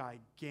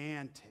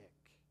gigantic.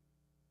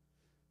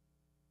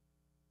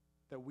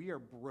 That we are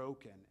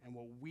broken, and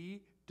what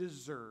we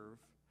deserve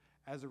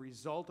as a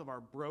result of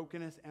our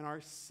brokenness and our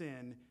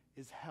sin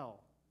is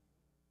hell.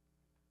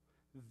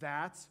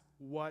 That's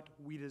what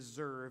we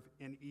deserve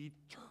in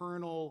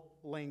eternal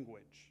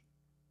language.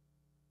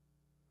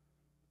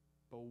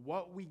 But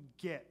what we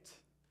get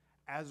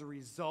as a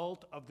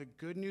result of the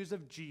good news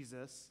of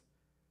Jesus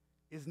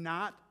is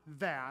not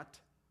that,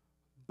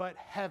 but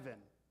heaven.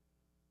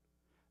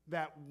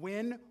 That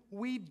when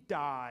we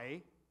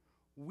die,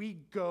 we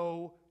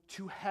go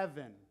to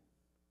heaven.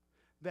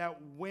 That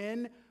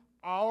when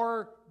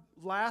our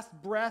last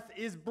breath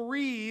is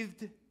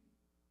breathed,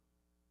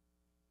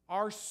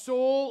 our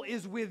soul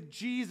is with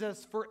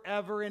Jesus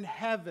forever in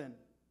heaven.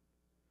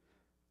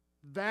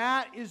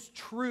 That is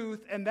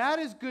truth, and that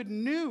is good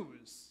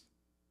news.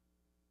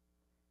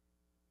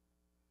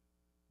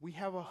 We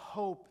have a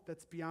hope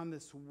that's beyond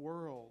this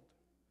world.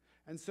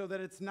 And so that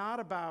it's not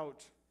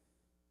about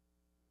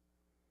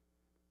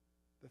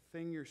the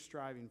thing you're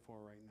striving for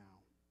right now.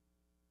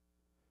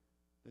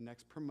 The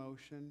next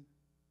promotion,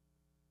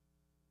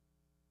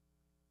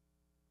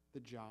 the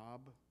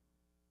job,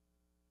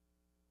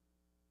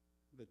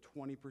 the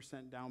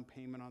 20% down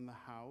payment on the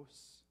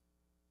house,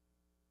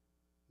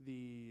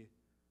 the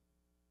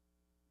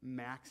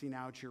maxing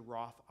out your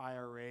Roth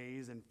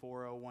IRAs and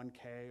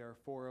 401k or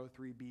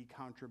 403b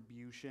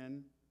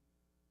contribution.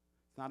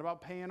 It's not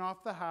about paying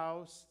off the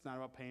house. It's not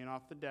about paying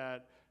off the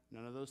debt.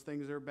 None of those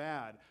things are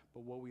bad.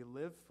 But what we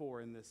live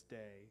for in this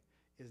day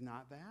is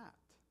not that.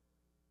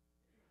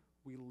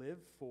 We live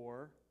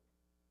for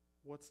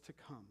what's to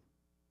come.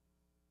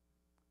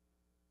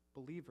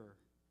 Believer,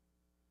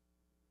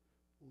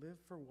 live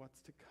for what's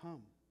to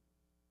come.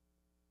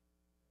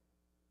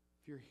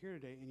 If you're here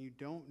today and you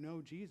don't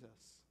know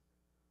Jesus,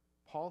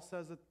 Paul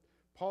says that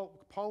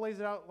Paul lays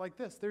it out like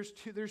this.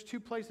 There's two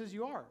places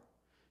you are.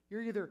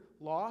 You're either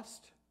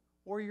lost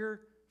or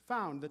you're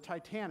found. The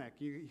Titanic,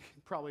 you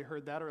probably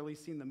heard that or at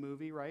least seen the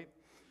movie, right?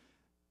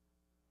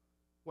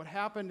 What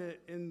happened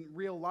in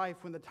real life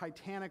when the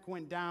Titanic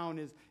went down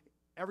is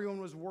everyone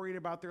was worried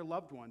about their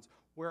loved ones.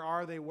 Where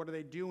are they? What are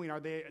they doing?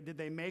 Did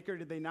they make it or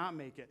did they not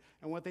make it?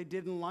 And what they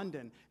did in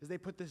London is they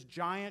put this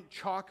giant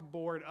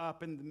chalkboard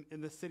up in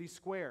the city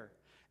square.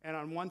 And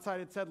on one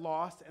side it said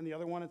lost, and the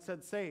other one it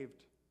said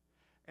saved.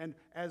 And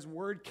as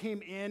word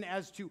came in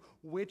as to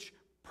which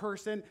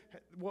person,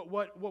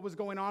 what was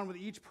going on with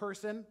each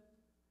person,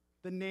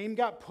 the name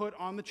got put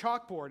on the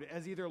chalkboard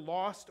as either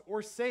lost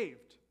or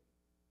saved.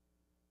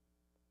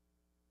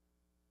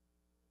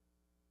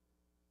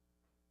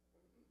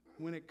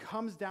 When it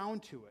comes down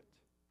to it,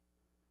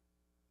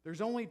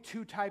 there's only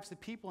two types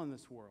of people in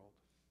this world.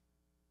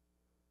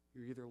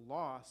 You're either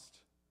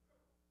lost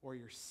or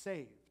you're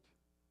saved.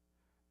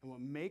 And what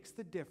makes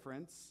the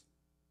difference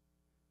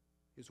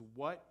is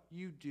what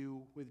you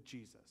do with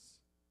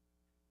Jesus.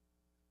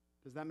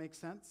 Does that make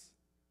sense?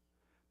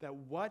 That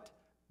what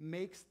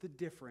makes the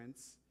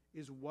difference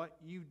is what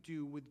you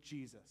do with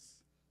Jesus.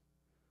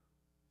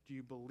 Do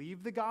you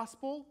believe the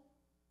gospel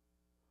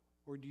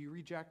or do you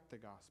reject the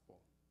gospel?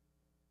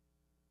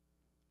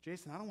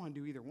 Jason, I don't want to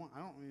do either one.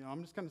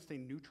 I'm just going to stay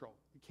neutral.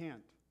 You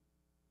can't.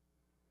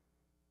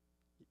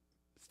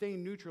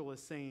 Staying neutral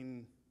is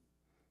saying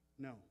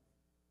no.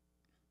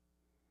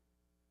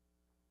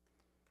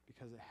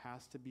 Because it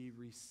has to be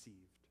received.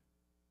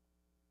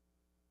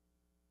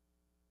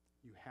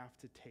 You have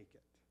to take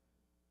it.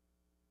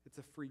 It's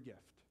a free gift.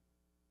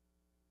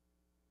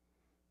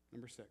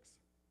 Number 6.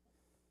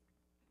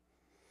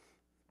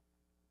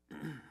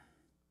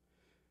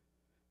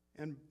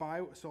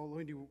 So let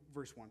me do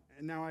verse 1.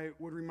 And now I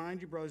would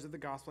remind you, brothers, of the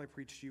gospel I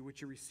preached to you,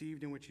 which you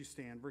received, in which you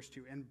stand. Verse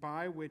 2. And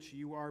by which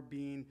you are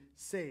being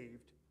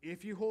saved,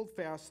 if you hold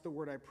fast to the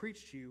word I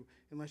preached to you,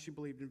 unless you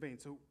believed in vain.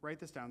 So write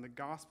this down. The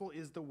gospel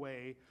is the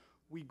way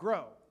we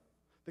grow.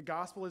 The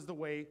gospel is the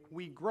way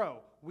we grow.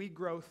 We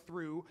grow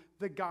through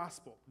the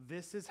gospel.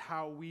 This is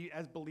how we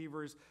as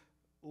believers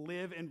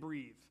live and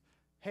breathe.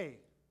 Hey,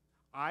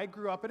 I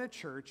grew up in a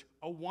church,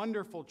 a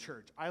wonderful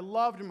church. I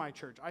loved my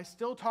church. I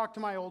still talk to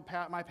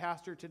my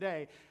pastor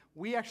today.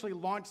 We actually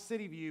launched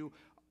CityView,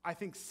 I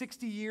think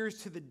 60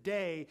 years to the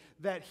day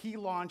that he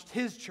launched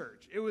his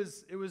church. It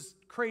was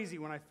crazy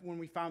when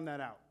we found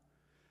that out.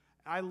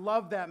 I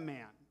love that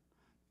man,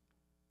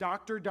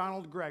 Dr.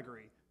 Donald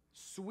Gregory.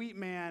 Sweet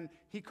man.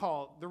 He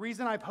called. The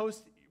reason I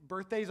post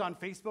birthdays on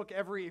Facebook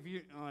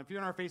if you're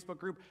in our Facebook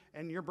group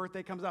and your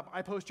birthday comes up,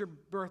 I post your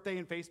birthday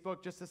in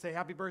Facebook just to say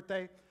happy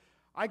birthday.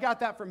 I got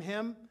that from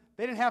him.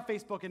 They didn't have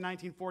Facebook in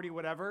 1940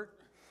 whatever.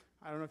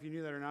 I don't know if you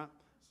knew that or not.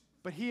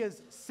 But he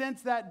has,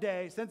 since that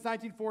day, since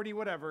 1940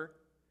 whatever,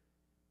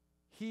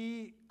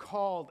 he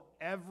called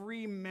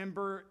every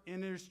member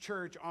in his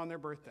church on their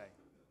birthday.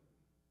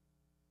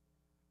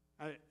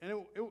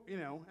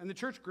 And the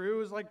church grew. It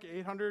was like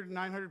 800,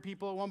 900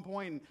 people at one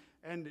point,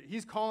 and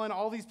he's calling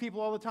all these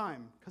people all the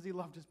time because he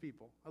loved his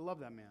people. I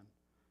love that man.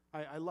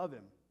 I love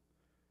him.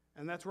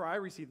 And that's where I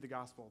received the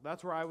gospel.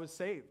 That's where I was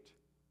saved.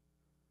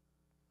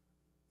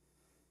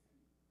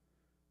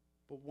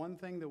 But one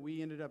thing that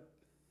we ended up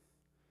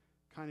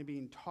kind of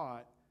being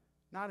taught,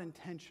 not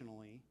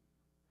intentionally,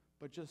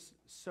 but just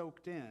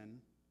soaked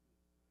in,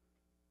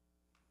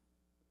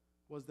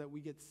 was that we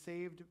get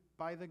saved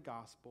by the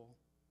gospel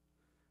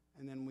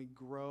and then we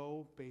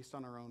grow based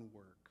on our own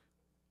work.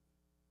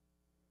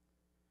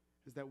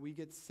 Is that we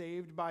get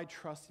saved by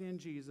trusting in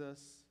Jesus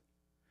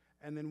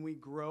and then we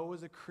grow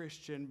as a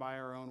Christian by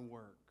our own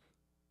work.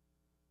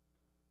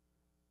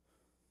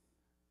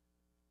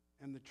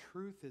 And the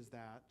truth is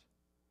that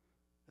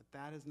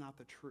is not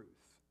the truth.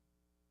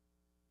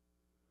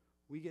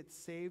 We get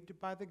saved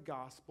by the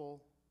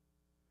gospel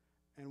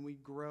and we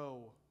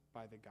grow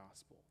by the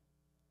gospel.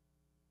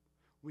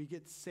 We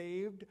get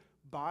saved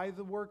by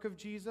the work of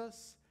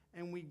Jesus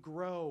and we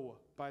grow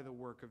by the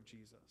work of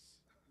Jesus.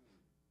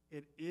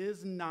 It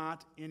is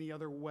not any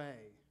other way.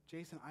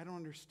 Jason, I don't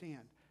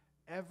understand.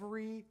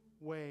 Every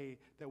way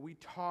that we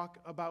talk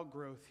about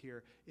growth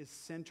here is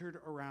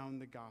centered around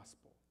the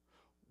gospel.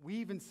 We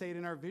even say it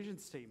in our vision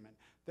statement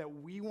that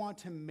we want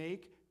to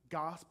make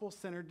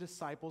gospel-centered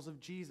disciples of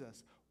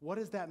Jesus. What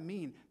does that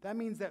mean? That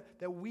means that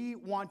we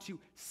want to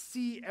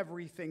see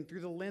everything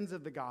through the lens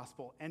of the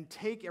gospel and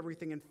take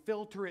everything and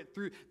filter it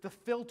through the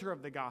filter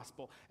of the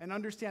gospel and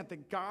understand the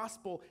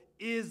gospel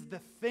is the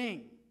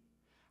thing.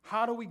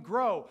 How do we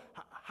grow?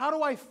 How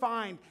do I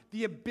find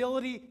the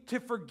ability to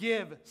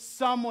forgive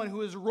someone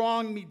who has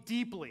wronged me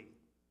deeply?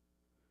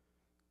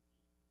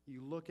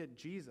 You look at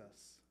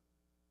Jesus,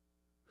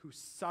 who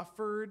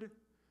suffered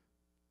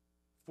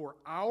for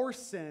our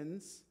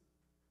sins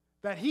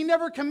that he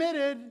never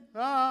committed.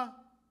 If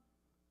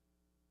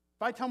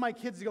I tell my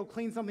kids to go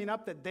clean something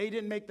up that they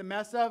didn't make the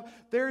mess of,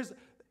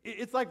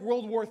 it's like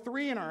World War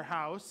III in our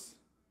house.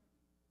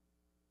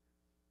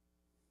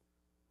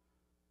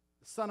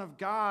 The Son of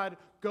God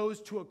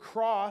goes to a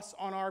cross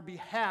on our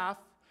behalf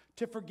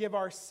to forgive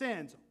our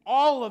sins,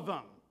 all of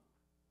them.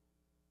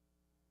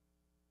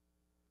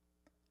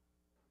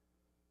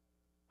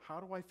 How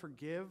do I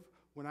forgive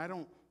when I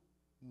don't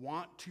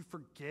want to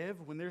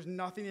forgive, when there's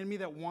nothing in me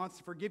that wants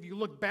to forgive? You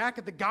look back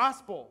at the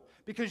gospel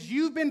because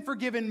you've been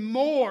forgiven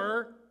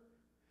more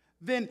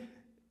than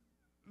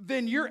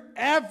you're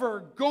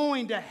ever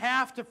going to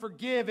have to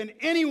forgive in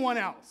anyone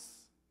else.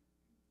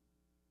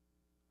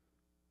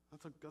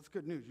 That's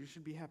good news. You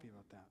should be happy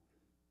about that.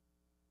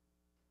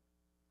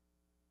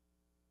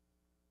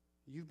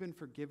 You've been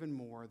forgiven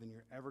more than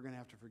you're ever going to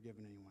have to forgive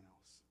in anyone else.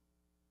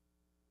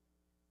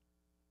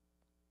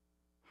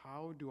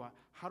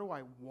 How do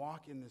I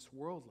walk in this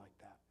world like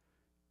that?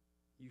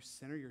 You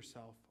center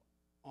yourself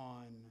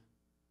on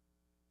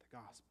the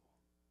gospel.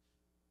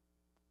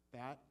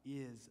 That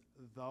is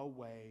the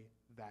way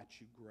that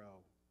you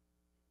grow.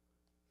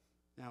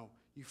 Now,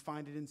 you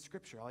find it in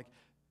Scripture.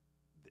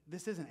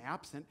 This isn't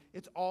absent.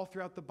 It's all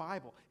throughout the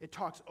Bible. It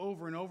talks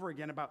over and over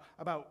again about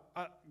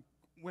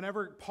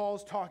whenever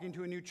Paul's talking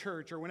to a new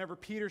church or whenever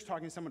Peter's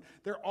talking to someone,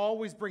 they're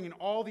always bringing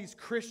all these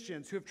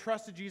Christians who have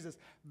trusted Jesus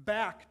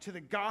back to the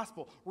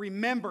gospel.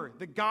 Remember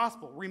the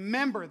gospel.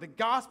 Remember the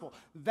gospel.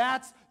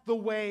 That's the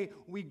way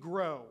we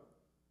grow.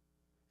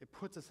 It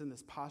puts us in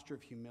this posture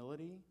of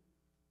humility.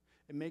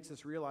 It makes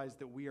us realize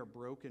that we are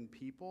broken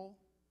people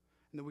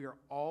and that we are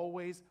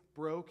always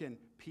broken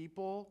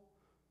people,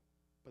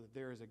 but that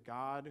there is a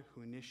God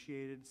who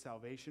initiated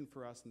salvation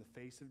for us in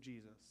the face of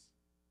Jesus.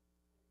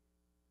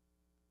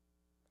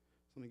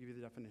 So let me give you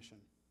the definition.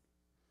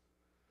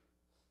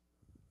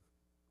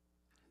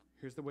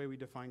 Here's the way we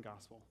define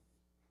gospel.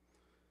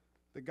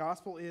 The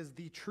gospel is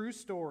the true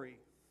story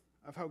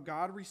of how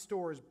God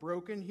restores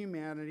broken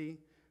humanity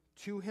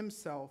to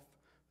himself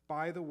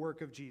by the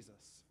work of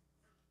Jesus.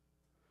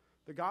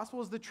 The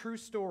gospel is the true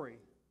story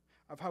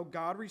of how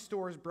God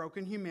restores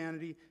broken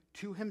humanity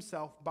to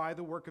himself by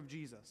the work of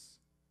Jesus.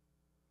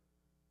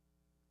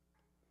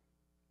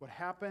 What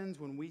happens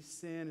when we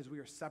sin is we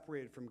are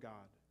separated from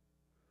God.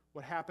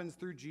 What happens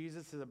through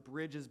Jesus is a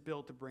bridge is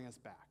built to bring us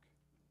back.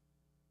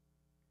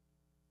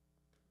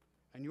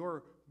 And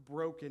your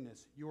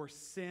brokenness, your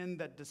sin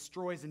that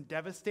destroys and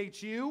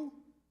devastates you,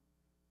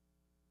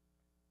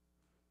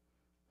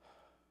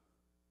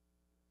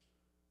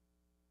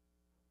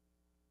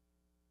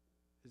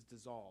 is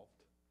dissolved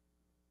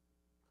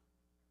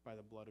by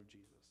the blood of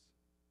Jesus.